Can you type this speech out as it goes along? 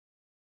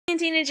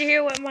Teenager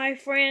here with my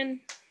friend.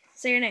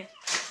 Say your name.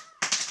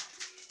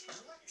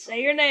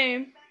 Say your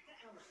name.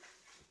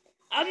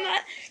 I'm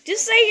not.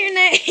 Just say your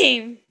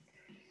name.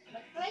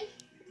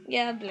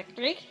 Yeah,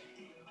 Blackley.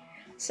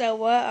 So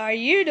what are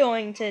you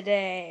doing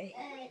today?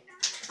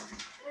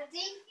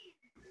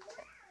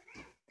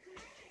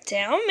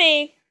 Tell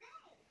me.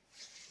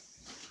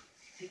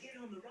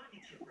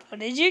 What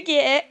did you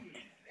get?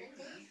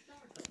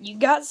 You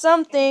got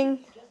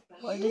something.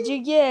 What did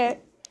you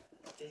get?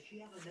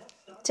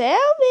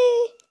 Tell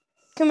me.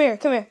 Come here,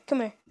 come here,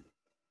 come here.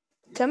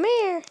 Come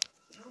here.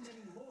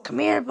 Come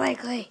here,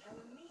 Blakely.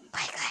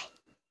 Blakely.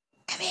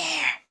 Come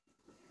here.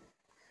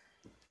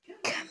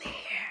 Come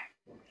here.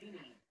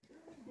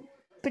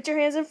 Put your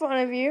hands in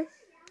front of you.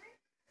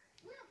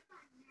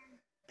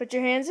 Put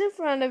your hands in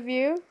front of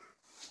you.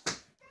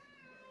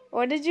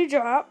 What did you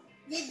drop?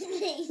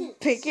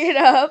 Pick it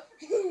up.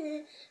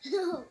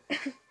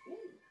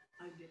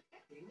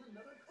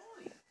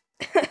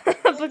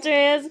 Put your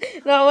hands.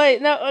 No,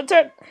 wait. No,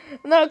 turn.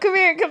 No, come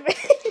here. Come here.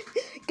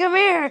 Come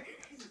here.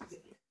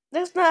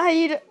 That's not how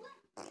you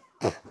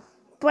do.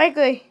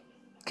 Blakely,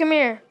 come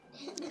here.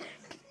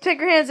 Take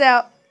your hands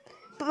out.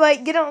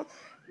 Like, get on.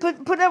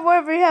 Put it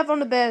wherever you have on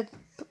the bed.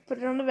 Put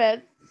it on the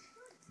bed.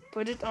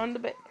 Put it on the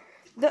bed.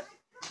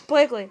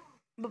 Blakely.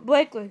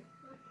 Blakely.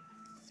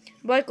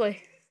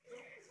 Blakely.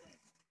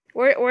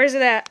 Where's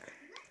it at?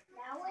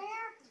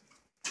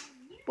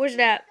 Where's it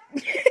at?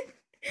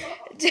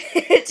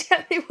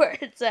 Tell me where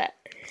it's at.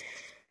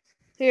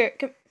 Here,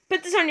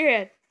 put this on your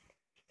head.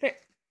 Put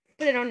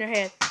it on your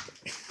head.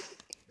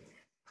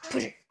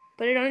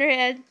 Put it on your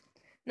head.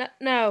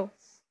 No.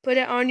 Put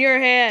it on your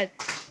head.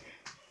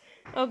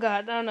 Oh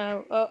God, oh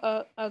no.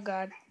 Oh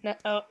God. No,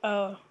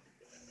 oh.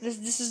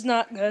 This is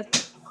not good.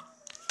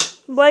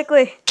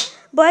 Blakely,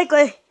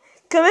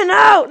 coming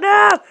out.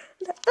 No.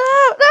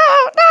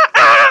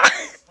 Ah!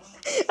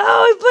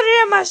 Oh, he put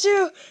it in my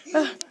shoe.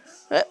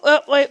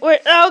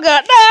 Wait. Oh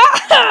God,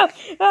 no.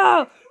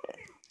 Oh,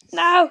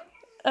 no.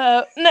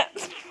 No.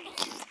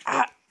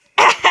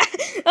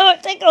 Oh,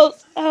 it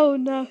tickles. Oh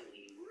no.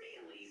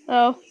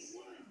 Oh.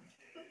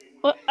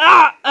 What?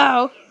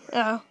 Oh.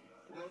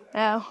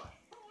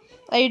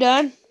 Are you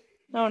done?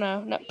 Oh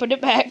no. Put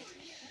it back.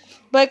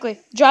 Blakely,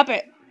 drop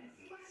it.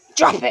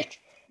 Drop it.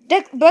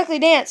 Blakely,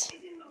 dance.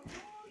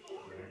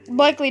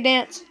 Blakely,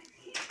 dance.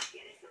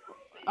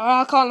 Or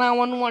I'll call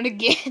 911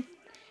 again.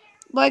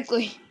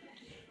 Blakely,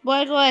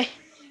 do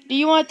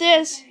you want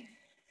this?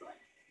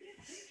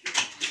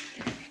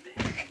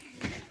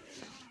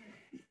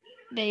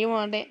 Do you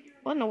want it?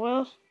 What in the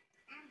world?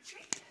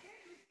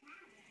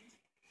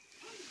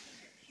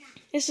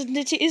 It's a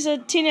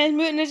Teenage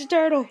Mutant Ninja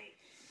Turtle.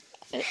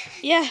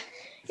 Yeah,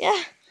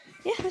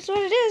 that's what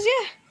it is.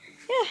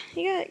 Yeah,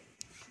 you got it.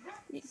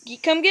 You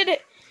come get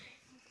it.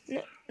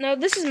 No,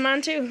 this is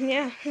mine too.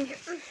 Yeah.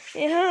 This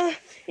is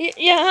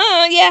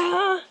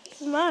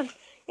mine.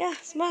 Yeah,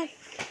 it's mine.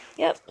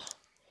 Yep,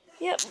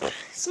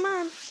 it's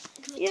mine.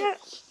 Yep.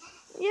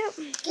 Get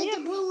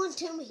the blue one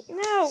to me.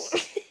 No.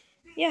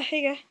 Yeah, here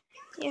you go.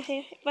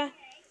 Yeah,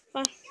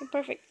 fine,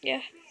 perfect.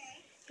 Yeah.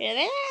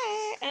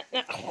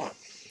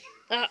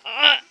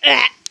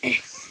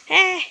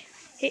 Hey,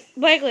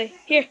 Blakely,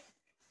 here.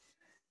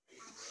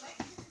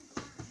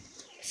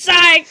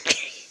 Psych!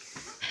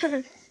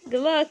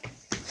 Good luck.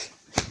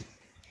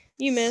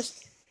 You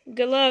missed.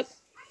 Good luck.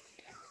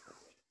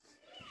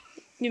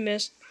 You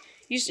missed.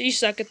 You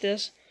suck at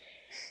this.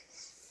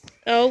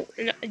 Oh,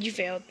 no, you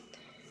failed.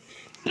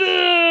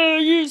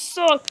 You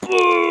suck.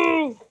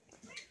 Boo!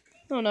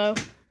 Oh no.